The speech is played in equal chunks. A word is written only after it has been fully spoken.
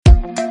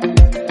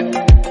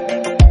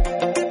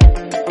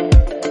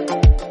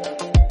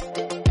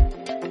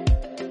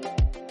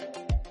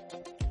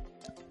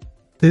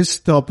This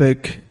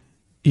topic,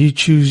 you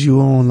choose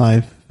your own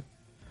life,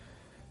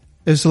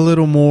 is a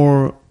little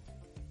more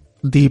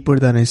deeper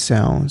than it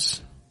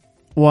sounds.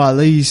 Well, at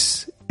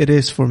least it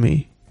is for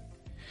me.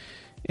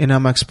 And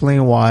I'm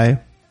explaining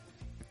why.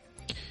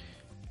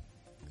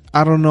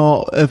 I don't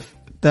know if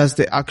that's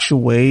the actual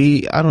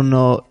way. I don't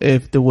know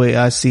if the way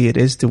I see it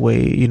is the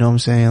way, you know what I'm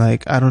saying?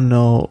 Like, I don't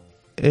know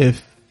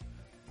if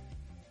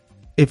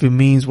it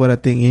means what I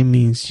think it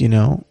means, you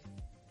know.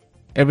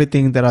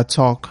 Everything that I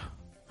talk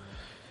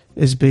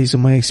is based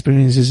on my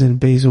experiences and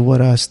based on what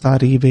I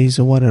study, based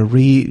on what I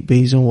read,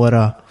 based on what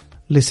I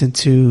listen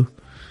to,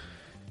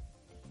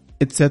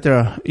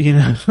 etc. You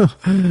know,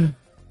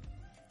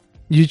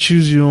 you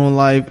choose your own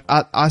life.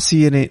 I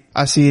see it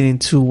in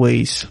two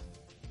ways,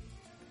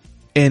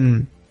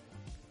 and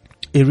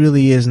it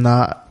really is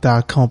not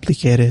that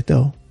complicated,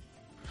 though.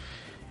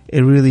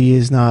 It really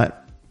is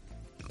not.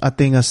 I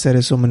think I said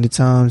it so many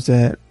times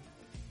that,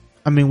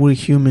 I mean, we're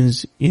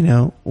humans, you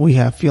know, we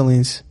have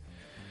feelings.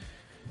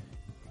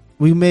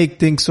 We make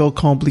things so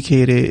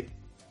complicated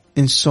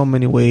in so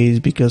many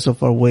ways because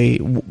of our ways,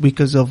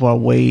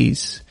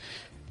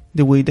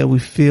 the way that we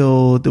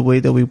feel, the way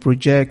that we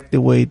project,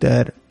 the way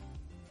that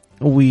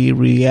we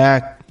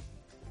react,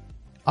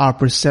 our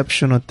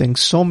perception of things,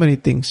 so many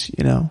things,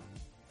 you know.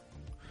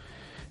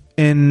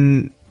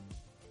 And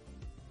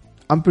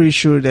I'm pretty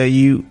sure that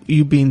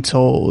you've been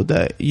told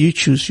that you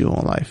choose your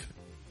own life.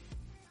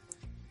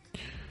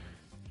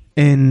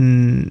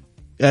 And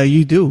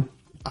you do,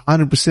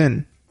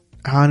 100%.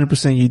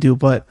 100% you do.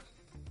 But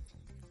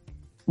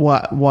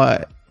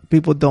what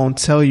people don't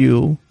tell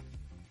you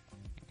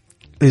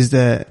is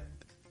that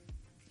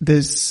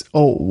this,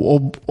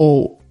 or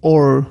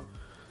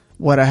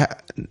what I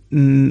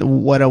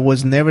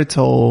was never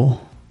told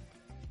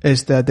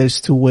is that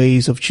there's two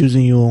ways of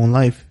choosing your own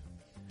life.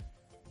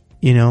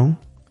 You know,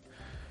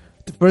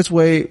 the first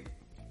way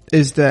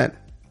is that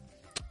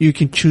you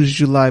can choose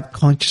your life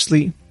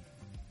consciously,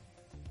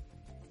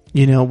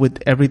 you know,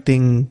 with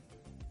everything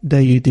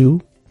that you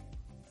do.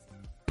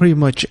 Pretty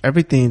much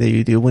everything that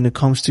you do when it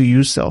comes to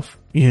yourself,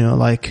 you know,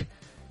 like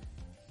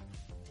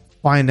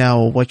find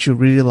out what you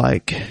really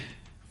like,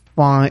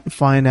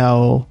 find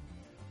out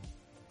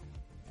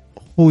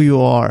who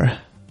you are,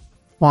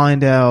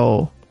 find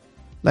out,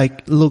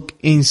 like, look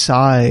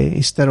inside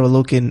instead of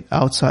looking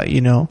outside,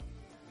 you know.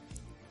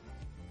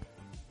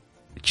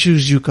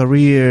 Choose your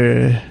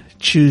career,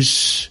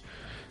 choose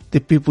the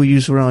people you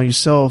surround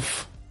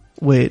yourself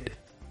with,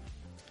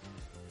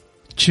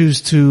 choose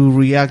to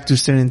react to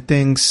certain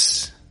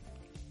things,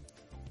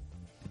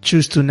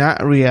 choose to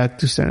not react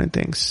to certain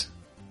things.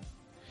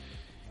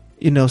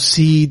 You know,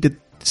 see the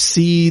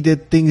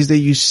things that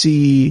you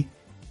see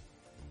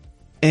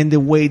and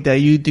the way that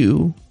you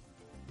do,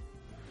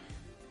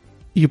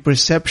 your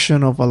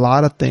perception of a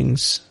lot of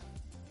things,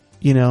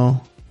 you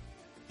know.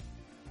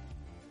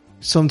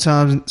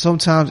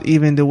 Sometimes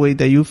even the way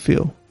that you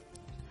feel,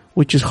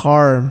 which is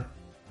hard.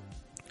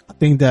 I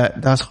think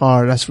that's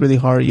hard. That's really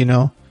hard, you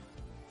know,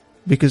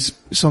 because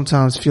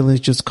sometimes feelings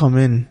just come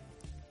in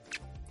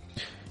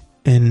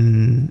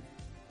and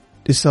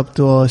it's up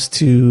to us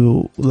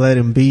to let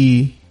them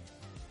be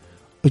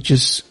or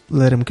just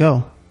let them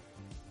go.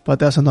 But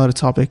that's another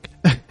topic.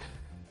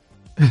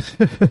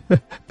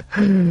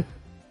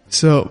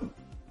 So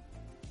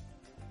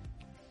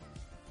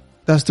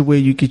that's the way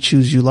you could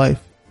choose your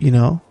life, you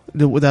know.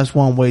 That's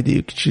one way that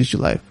you can choose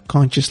your life,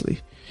 consciously.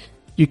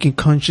 You can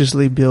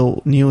consciously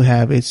build new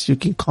habits. You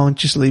can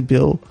consciously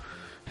build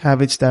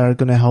habits that are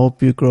going to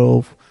help you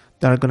grow,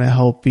 that are going to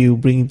help you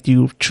bring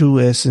your true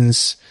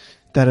essence,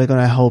 that are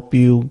going to help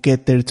you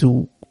get there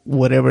to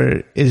whatever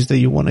it is that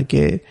you want to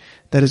get,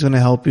 that is going to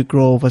help you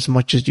grow as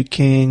much as you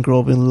can,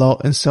 grow in love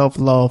and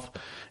self-love,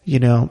 you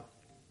know,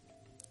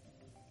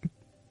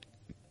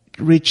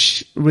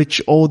 reach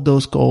all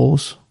those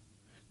goals.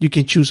 You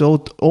can choose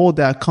all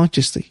that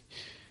consciously.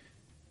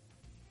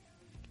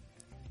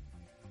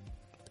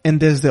 And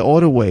there's the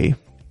other way.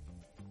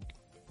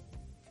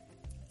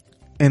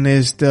 And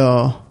there's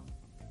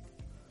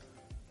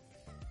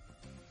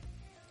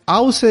I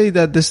would say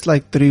that there's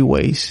like three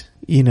ways,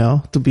 you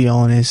know, to be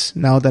honest.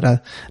 Now that I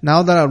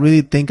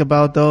really think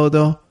about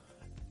though,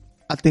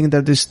 I think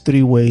that there's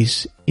three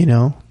ways, you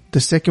know. The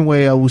second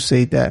way I would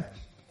say that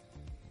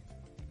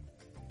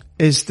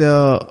is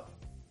the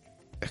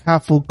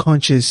half-full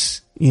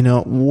conscious, you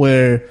know,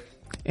 where,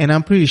 and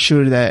I'm pretty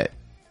sure that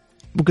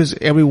because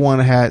everyone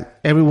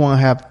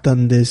have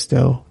done this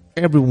though.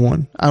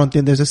 Everyone. I don't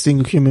think there's a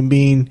single human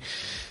being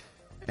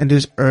in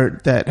this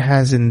earth that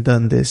hasn't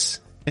done this.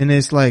 And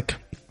it's like,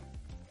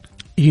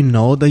 you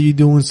know that you're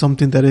doing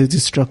something that is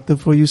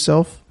destructive for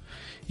yourself.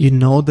 You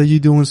know that you're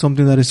doing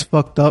something that is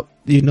fucked up.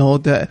 You know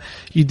that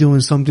you're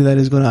doing something that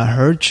is going to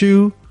hurt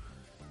you.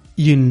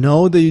 You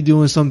know that you're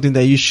doing something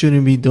that you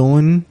shouldn't be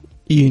doing.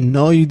 You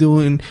know you're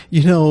doing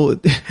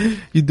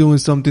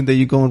something that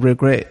you're going to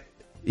regret.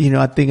 You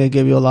know, I think I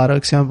gave you a lot of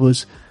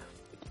examples.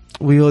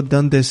 We all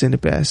done this in the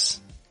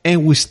past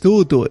and we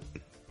still do it,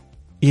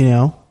 you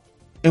know,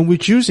 and we're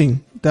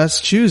choosing.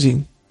 That's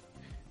choosing,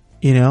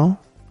 you know,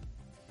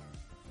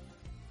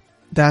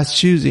 That's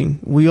choosing.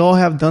 We all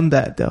have done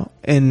that though.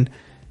 And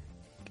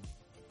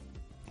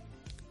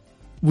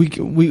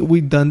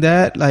we done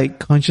that like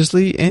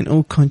consciously and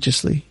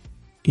unconsciously,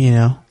 you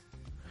know.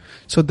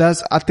 So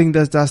I think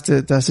that's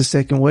the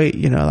second way,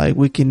 you know, like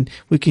we can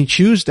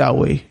choose that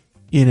way,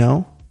 you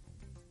know.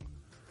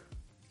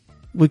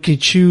 We can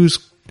choose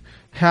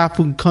half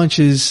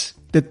unconscious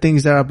the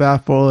things that are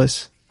bad for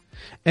us.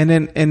 And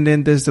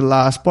then there's the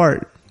last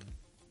part.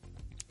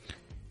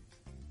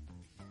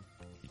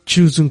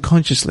 Choose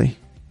unconsciously,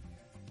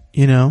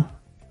 you know,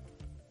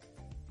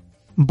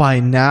 by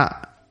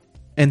not.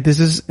 And this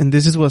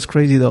is what's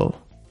crazy though.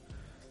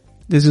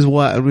 This is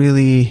what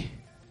really,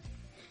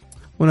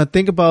 when I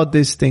think about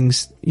these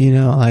things, you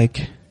know,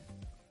 like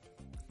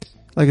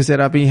I said,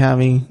 I've been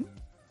having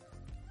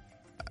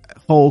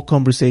whole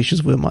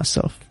conversations with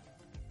myself.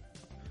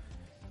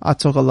 I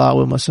talk a lot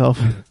with myself.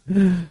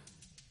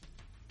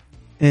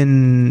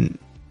 And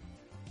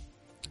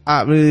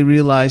I really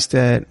realized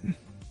that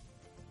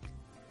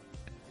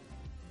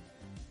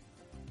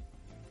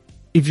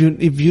if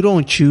you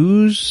don't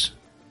choose,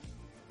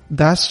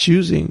 that's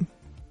choosing,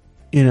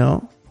 you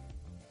know.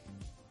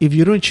 If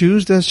you don't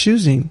choose, that's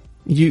choosing.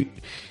 You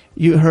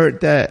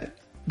heard that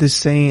the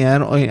saying, I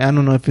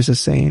don't know if it's a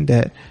saying,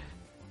 that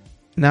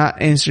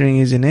not answering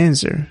is an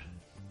answer.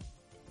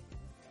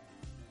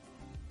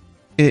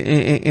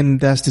 And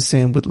that's the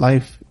same with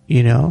life,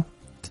 you know.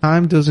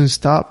 Time doesn't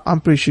stop.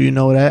 I'm pretty sure you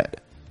know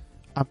that.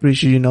 I'm pretty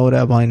sure you know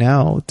that by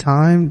now.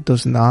 Time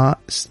does not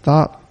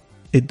stop.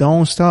 It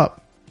don't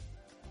stop.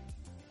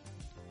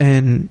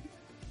 And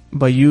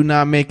by you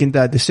not making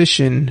that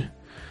decision,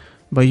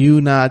 by you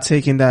not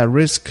taking that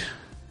risk,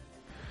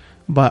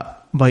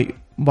 but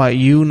by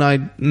you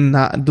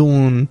not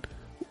doing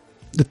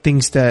the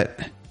things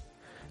that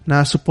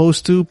not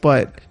supposed to,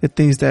 but the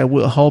things that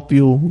will help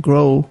you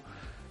grow,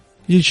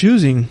 you're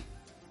choosing.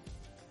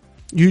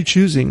 You're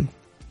choosing.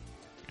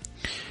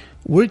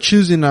 We're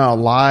choosing our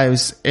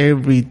lives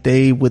every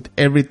day with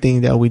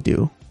everything that we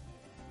do.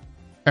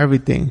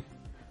 Everything.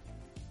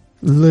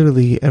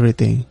 Literally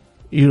everything.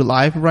 Your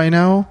life right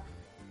now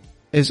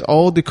is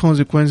all the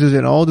consequences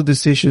and all the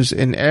decisions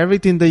and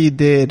everything that you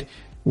did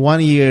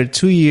 1 year,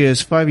 2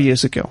 years, 5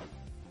 years ago.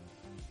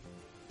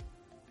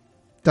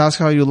 That's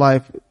how your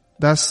life,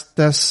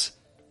 that's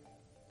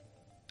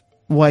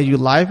what your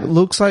life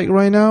looks like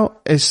right now,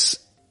 is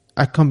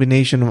a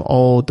combination of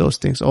all those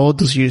things, all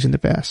those years in the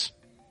past.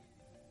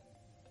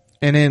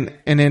 And then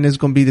it's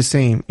going to be the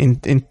same in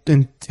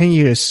 10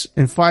 years,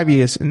 in 5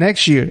 years,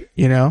 next year,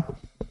 you know?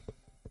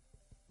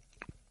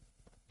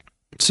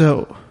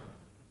 So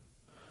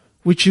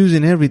we're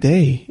choosing every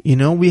day, you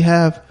know?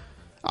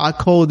 I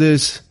call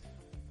this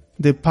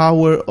the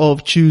power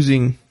of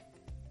choosing,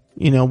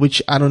 you know,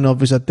 which I don't know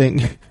if it's a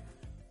thing.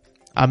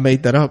 I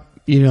made that up,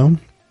 you know?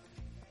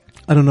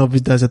 I don't know if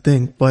it does a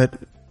thing, but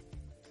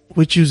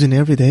we're choosing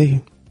every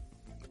day.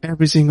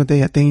 Every single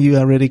day. I think you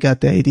already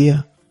got the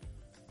idea.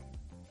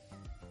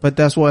 But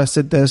that's why I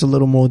said that's a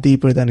little more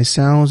deeper than it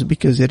sounds,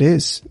 because it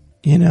is,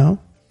 you know?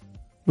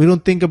 We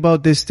don't think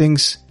about these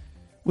things.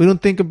 We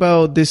don't think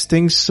about these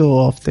things so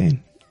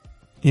often,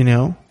 you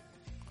know?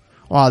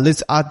 Or at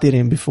least I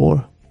didn't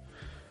before.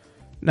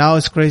 Now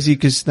it's crazy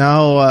because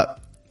now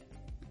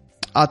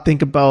I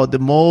think about the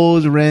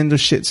most random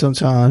shit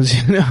sometimes,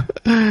 you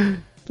know?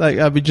 Like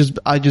I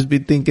just be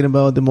thinking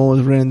about the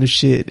most random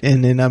shit,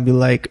 and then I'll be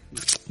like,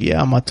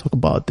 yeah, I'm gonna talk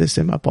about this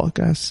in my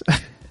podcast.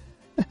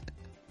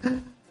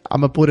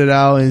 I'm gonna put it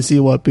out and see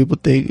what people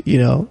think, you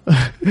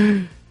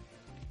know.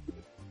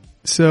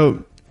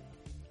 So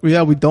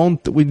yeah, we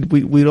don't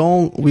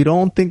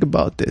think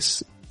about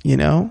this, you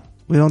know.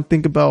 We don't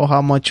think about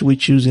how much we're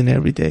choosing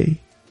every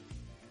day.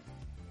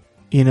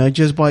 You know,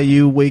 just by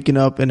you waking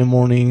up in the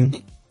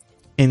morning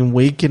and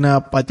waking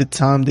up at the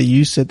time that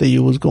you said that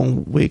you was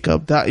going to wake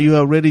up, that you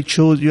already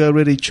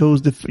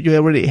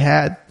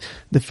had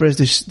the first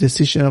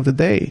decision of the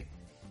day.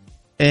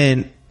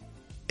 And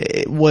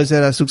was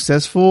it a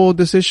successful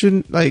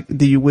decision? Like,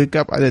 did you wake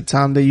up at the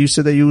time that you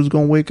said that you was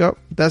going to wake up?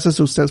 That's a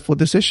successful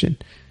decision,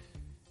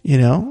 you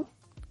know?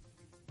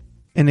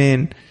 And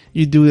then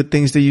you do the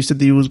things that you said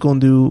that you was going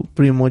to do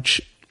pretty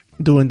much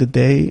during the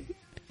day.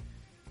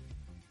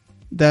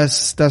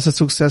 That's a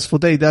successful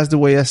day. That's the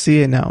way I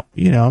see it now,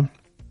 you know?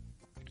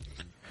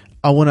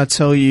 I want to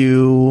tell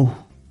you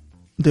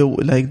the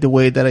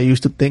way that I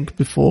used to think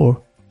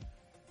before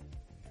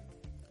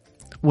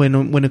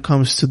when it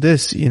comes to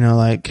this, you know,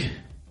 like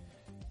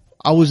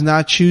I was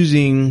not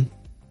choosing,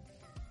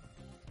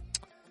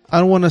 I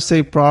don't want to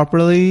say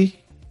properly,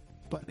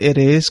 but it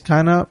is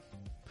kind of,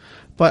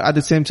 but at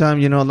the same time,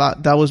 you know,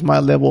 that was my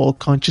level of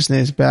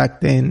consciousness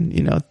back then,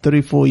 you know,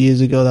 34 years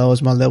ago, that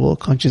was my level of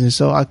consciousness.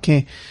 So I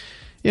can't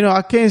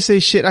say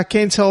shit. I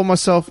can't tell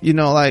myself, you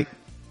know, like,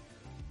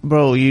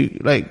 bro, you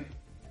like,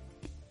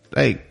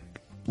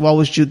 what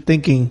was you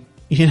thinking?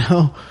 You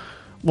know,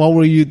 what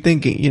were you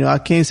thinking? You know, I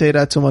can't say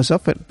that to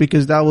myself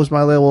because that was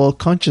my level of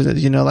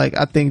consciousness. You know, like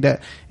I think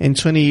that in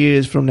 20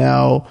 years from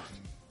now,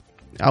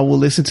 I will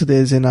listen to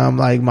this and I'm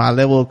like, my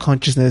level of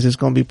consciousness is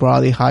going to be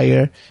probably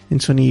higher in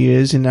 20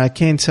 years. And I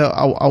can't tell,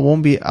 I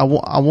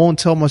won't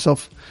tell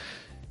myself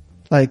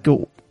like,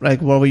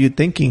 what were you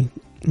thinking?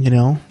 You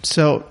know?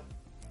 So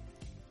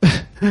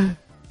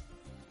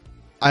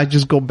I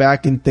just go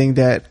back and think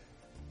that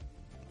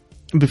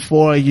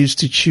before I used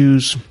to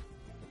choose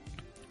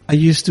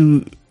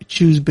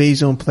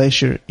based on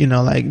pleasure, you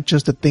know, like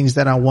just the things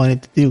that I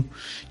wanted to do,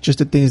 just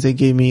the things that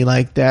gave me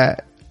like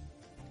that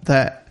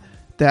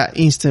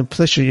instant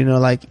pleasure, you know,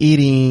 like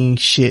eating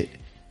shit,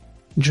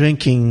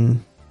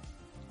 drinking,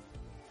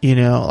 you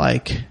know,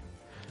 like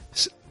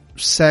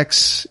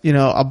sex, you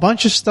know, a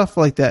bunch of stuff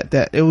like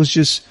that it was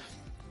just,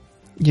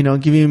 you know,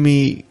 giving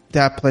me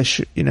that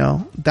pleasure, you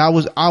know,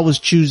 I was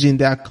choosing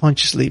that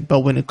consciously. But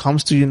when it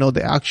comes to, you know,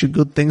 the actual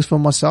good things for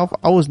myself,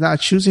 I was not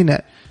choosing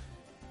that.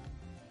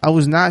 I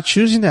was not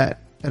choosing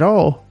that at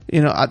all.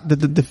 You know,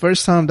 the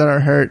first time that I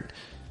heard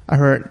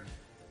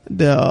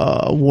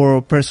the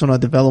word personal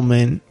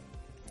development,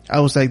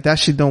 I was like, that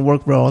shit don't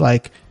work, bro.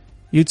 Like,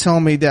 you tell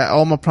me that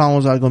all my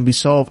problems are going to be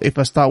solved if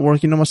I start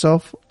working on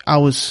myself. I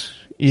was,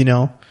 you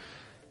know,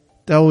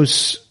 that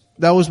was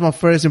my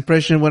first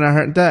impression when I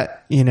heard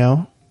that, you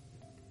know.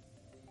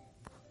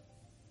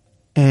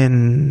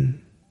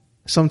 And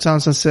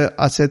sometimes I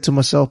said to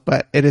myself,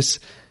 but I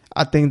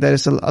think that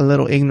it's a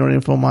little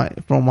ignorant from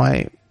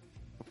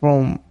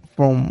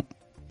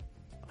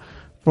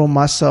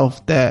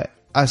myself that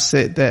I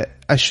said that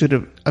I should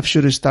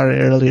have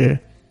started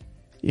earlier,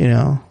 you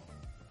know.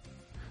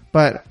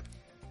 But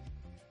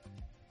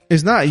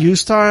it's not, you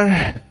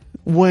start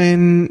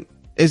when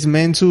it's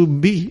meant to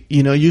be,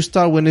 you know. You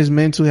start when it's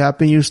meant to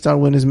happen. You start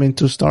when it's meant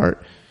to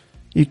start.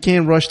 You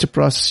can't rush the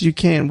process. You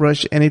can't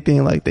rush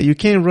anything like that. You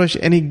can't rush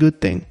any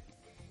good thing.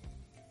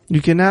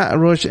 You cannot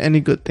rush any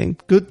good thing.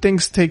 Good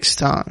things takes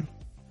time.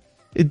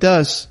 It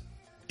does.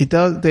 It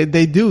does.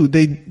 They do.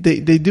 They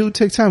do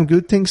take time.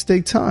 Good things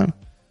take time.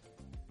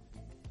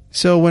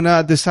 So when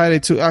I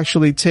decided to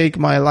actually take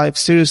my life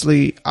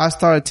seriously, I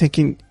started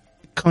taking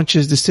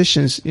conscious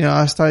decisions. You know,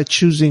 I started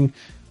choosing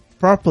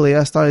properly.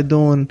 I started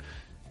doing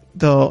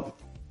the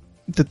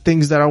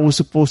things that I was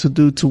supposed to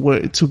do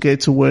to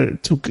get to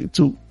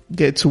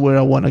where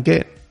I want to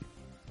get.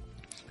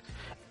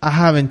 I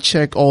haven't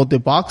checked all the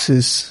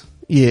boxes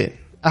yet.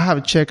 I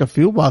have checked a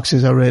few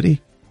boxes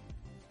already,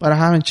 but I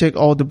haven't checked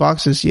all the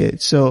boxes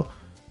yet. So,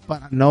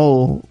 but I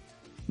know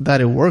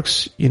that it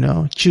works, you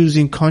know,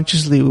 choosing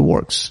consciously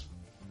works.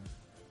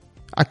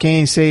 I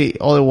can't say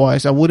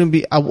otherwise. I wouldn't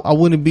be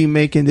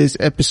making this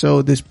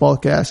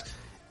podcast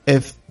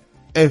if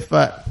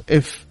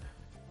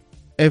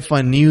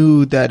I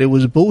knew that it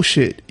was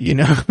bullshit, you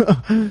know.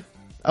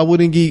 I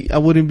wouldn't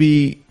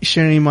be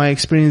sharing my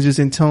experiences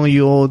and telling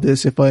you all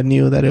this if I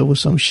knew that it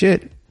was some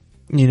shit,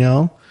 you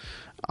know.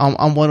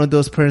 I'm one of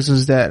those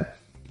persons that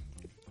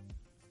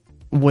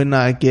when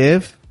I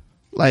give,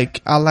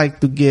 like, I like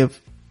to give,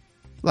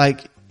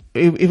 like,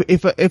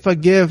 if I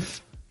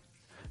give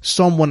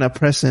someone a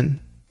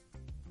present,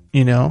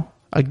 you know,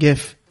 a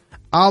gift,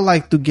 I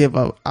like to give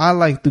a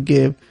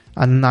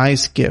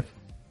nice gift.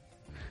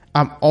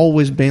 I'm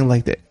always being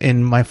like that,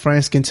 and my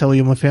friends can tell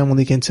you, my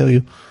family can tell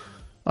you,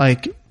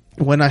 like,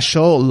 when I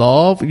show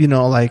love, you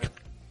know, like,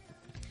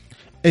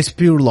 it's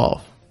pure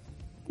love.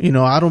 You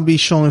know, I don't be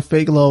showing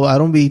fake love. I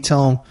don't be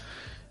telling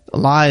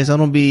lies. I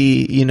don't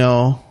be, you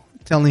know,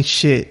 telling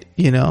shit,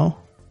 you know.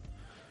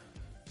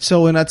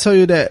 So when I tell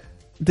you that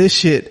this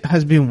shit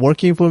has been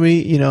working for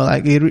me, you know,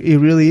 like, it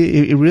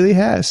really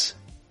has,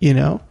 you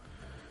know.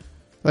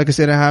 Like I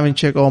said, I haven't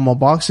checked all my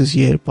boxes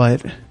yet,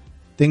 but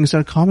things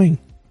are coming.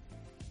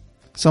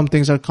 Some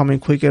things are coming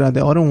quicker than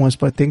the other ones,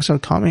 but things are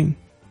coming.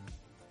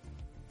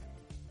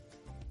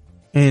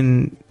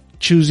 And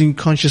choosing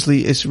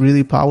consciously is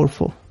really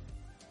powerful.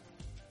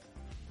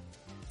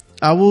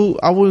 I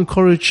will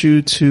encourage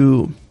you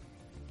to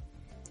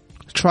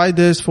try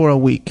this for a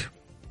week.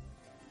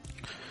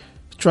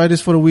 Try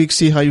this for a week,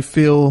 see how you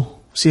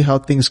feel, see how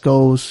things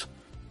goes,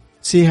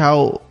 see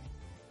how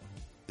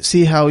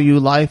your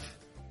life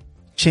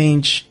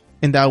change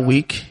in that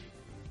week.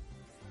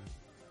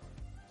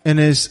 And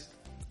is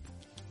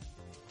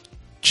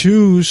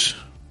choose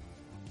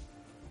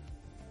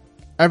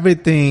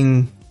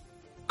everything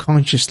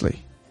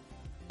consciously.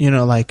 You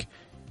know, like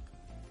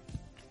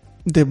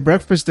the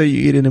breakfast that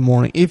you eat in the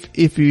morning,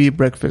 if you eat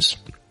breakfast,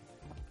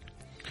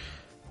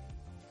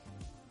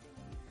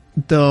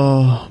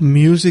 the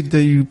music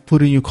that you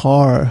put in your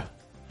car,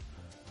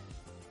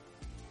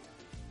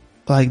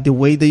 like the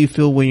way that you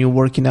feel when you're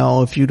working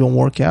out, if you don't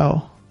work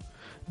out,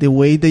 the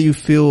way that you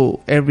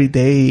feel every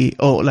day,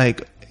 or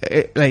like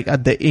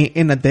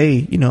in a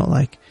day, you know,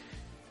 like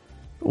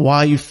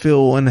why you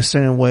feel in a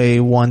certain way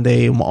one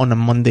day on a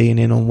Monday, and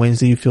then on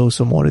Wednesday you feel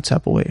some other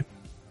type of way.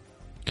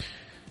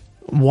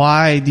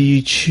 Why do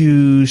you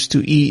choose to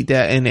eat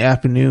that in the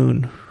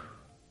afternoon?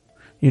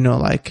 You know,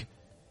 like,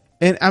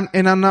 and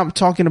I'm not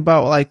talking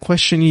about like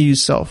questioning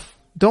yourself.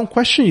 Don't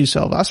question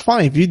yourself. That's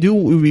fine. If you do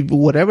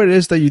whatever it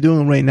is that you're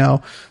doing right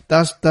now,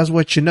 that's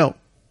what you know.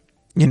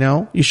 You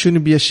know, you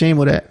shouldn't be ashamed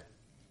of that.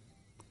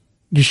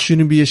 You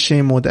shouldn't be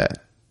ashamed of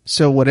that.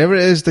 So whatever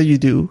it is that you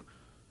do,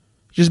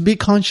 just be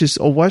conscious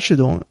of what you're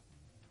doing.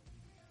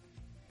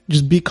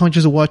 Just be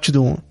conscious of what you're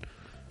doing.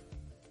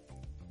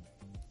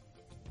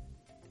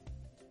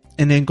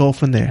 And then go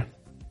from there.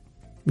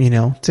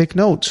 Take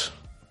notes.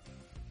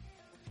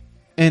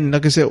 And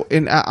like I said,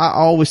 and I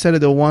always said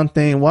that one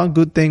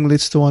good thing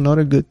leads to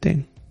another good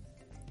thing.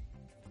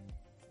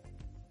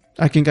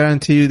 I can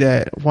guarantee you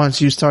that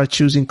once you start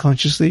choosing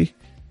consciously,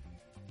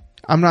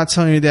 I'm not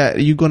telling you that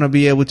you're going to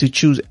be able to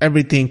choose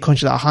everything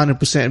consciously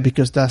 100%,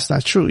 because that's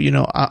not true.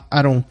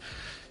 I don't,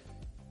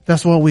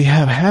 that's why we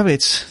have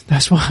habits.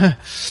 That's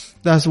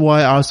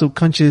why our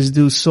subconscious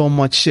do so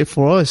much shit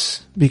for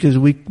us, because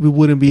we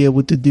wouldn't be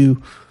able to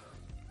do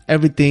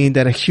everything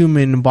that a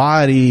human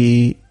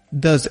body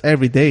does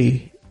every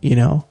day,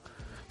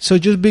 So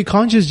just be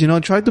conscious,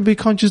 try to be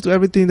conscious to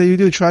everything that you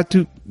do. Try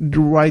to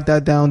write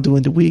that down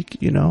during the week,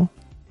 And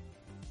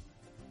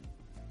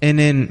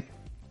then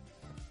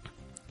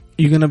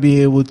you're going to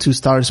be able to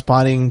start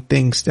spotting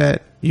things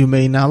that you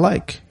may not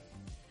like.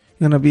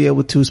 You're going to be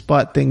able to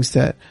spot things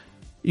that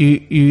you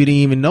didn't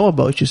even know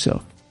about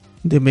yourself.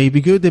 They may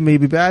be good, they may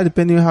be bad,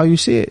 depending on how you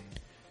see it.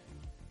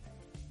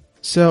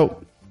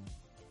 So,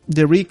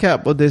 the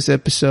recap of this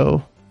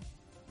episode,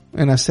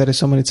 and I said it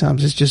so many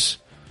times, is just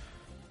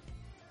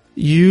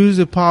use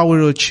the power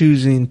of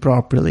choosing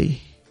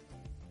properly.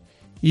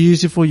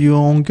 Use it for your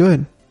own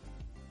good.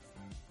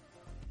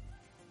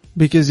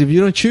 Because if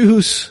you don't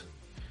choose,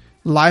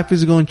 life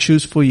is going to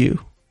choose for you.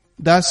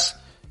 That's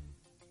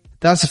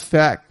a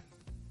fact.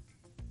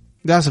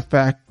 That's a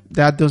fact.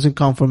 That doesn't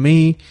come from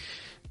me.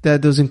 That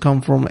doesn't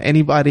come from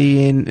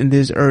anybody in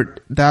this earth.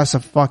 That's a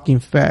fucking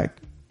fact.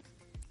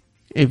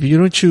 If you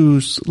don't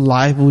choose,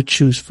 life will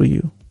choose for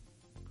you.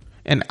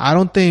 And I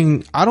don't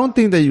think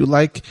that you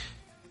like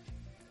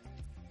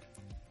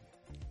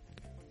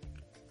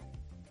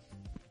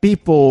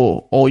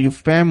people or your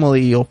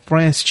family or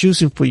friends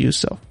choosing for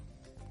yourself.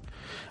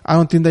 I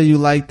don't think that you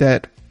like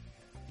that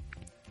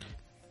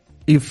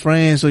your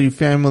friends or your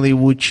family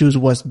would choose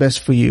what's best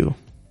for you,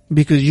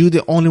 because you're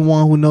the only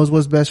one who knows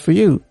what's best for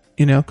you,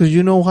 because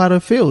you know how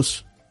it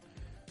feels.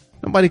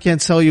 Nobody can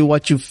tell you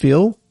what you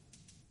feel.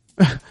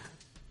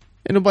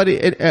 And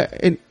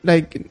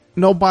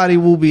nobody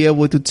will be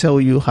able to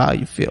tell you how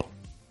you feel.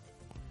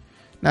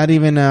 Not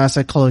even a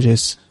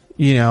psychologist,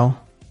 They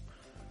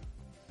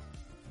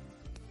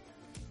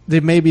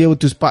may be able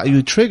to spot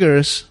your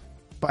triggers,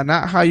 but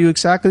not how you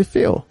exactly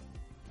feel.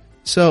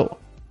 So,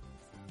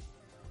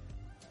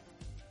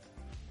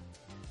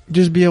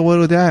 just be aware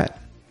of that.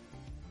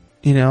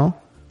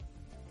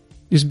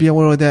 Just be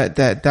aware of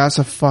that's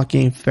a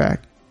fucking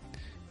fact.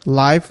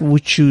 Life will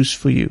choose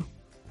for you.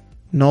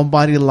 I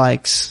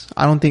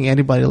don't think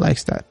anybody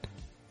likes that.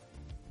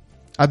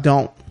 I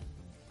don't.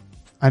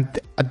 I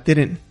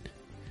didn't.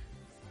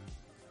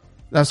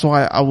 That's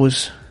why I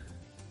was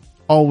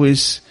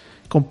always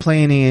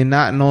complaining and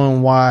not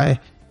knowing why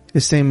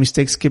the same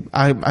mistakes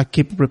I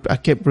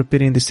kept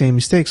repeating the same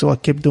mistakes, so I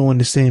kept doing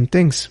the same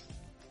things.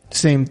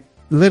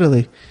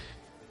 Literally.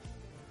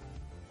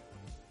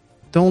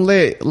 Don't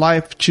let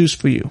life choose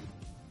for you.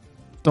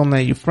 Don't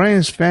let your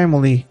friends,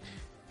 family,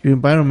 your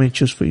environment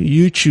choose for you.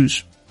 You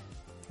choose.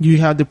 You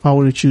have the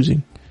power of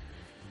choosing.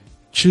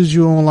 Choose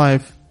your own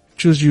life.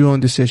 Choose your own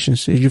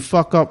decisions. If you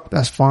fuck up,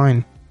 that's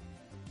fine.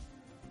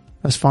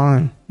 That's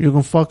fine. You're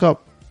gonna fuck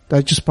up.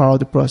 That's just part of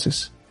the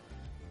process.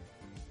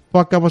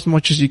 Fuck up as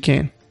much as you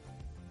can.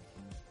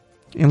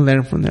 And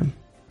learn from them.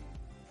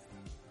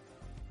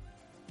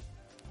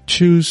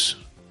 Choose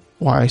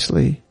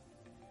wisely.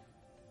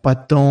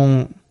 But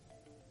don't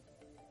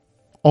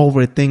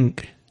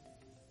overthink.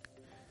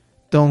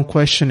 Don't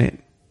question it.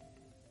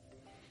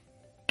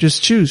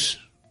 Just choose.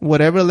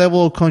 Whatever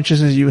level of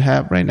consciousness you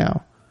have right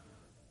now.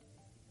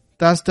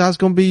 That's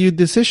gonna be your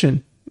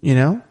decision,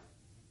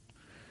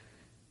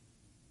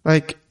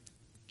 Like,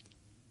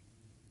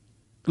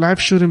 life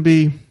shouldn't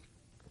be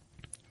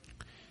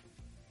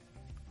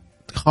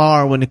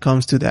hard when it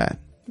comes to that,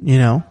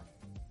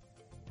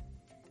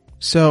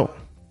 So,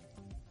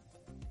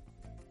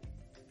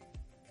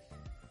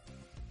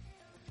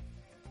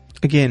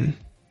 again,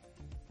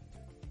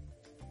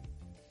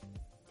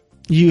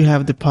 you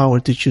have the power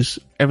to choose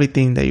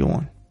everything that you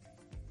want.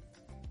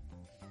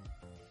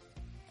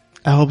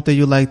 I hope that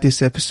you like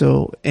this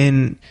episode,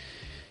 and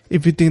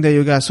if you think that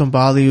you got some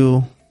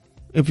value,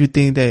 if you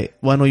think that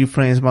one of your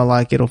friends might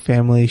like it or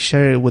family,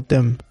 share it with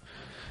them.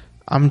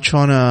 I'm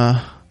trying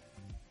to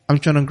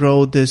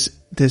grow this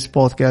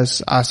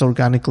podcast as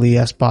organically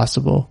as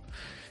possible,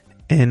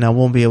 and I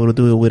won't be able to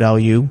do it without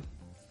your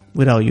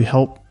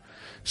help.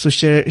 So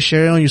share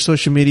it on your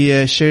social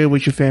media, share it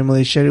with your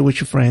family, share it with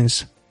your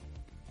friends,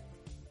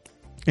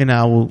 and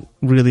I will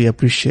really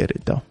appreciate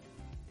it though.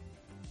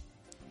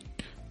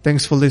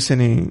 Thanks for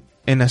listening,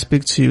 and I'll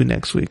speak to you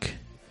next week.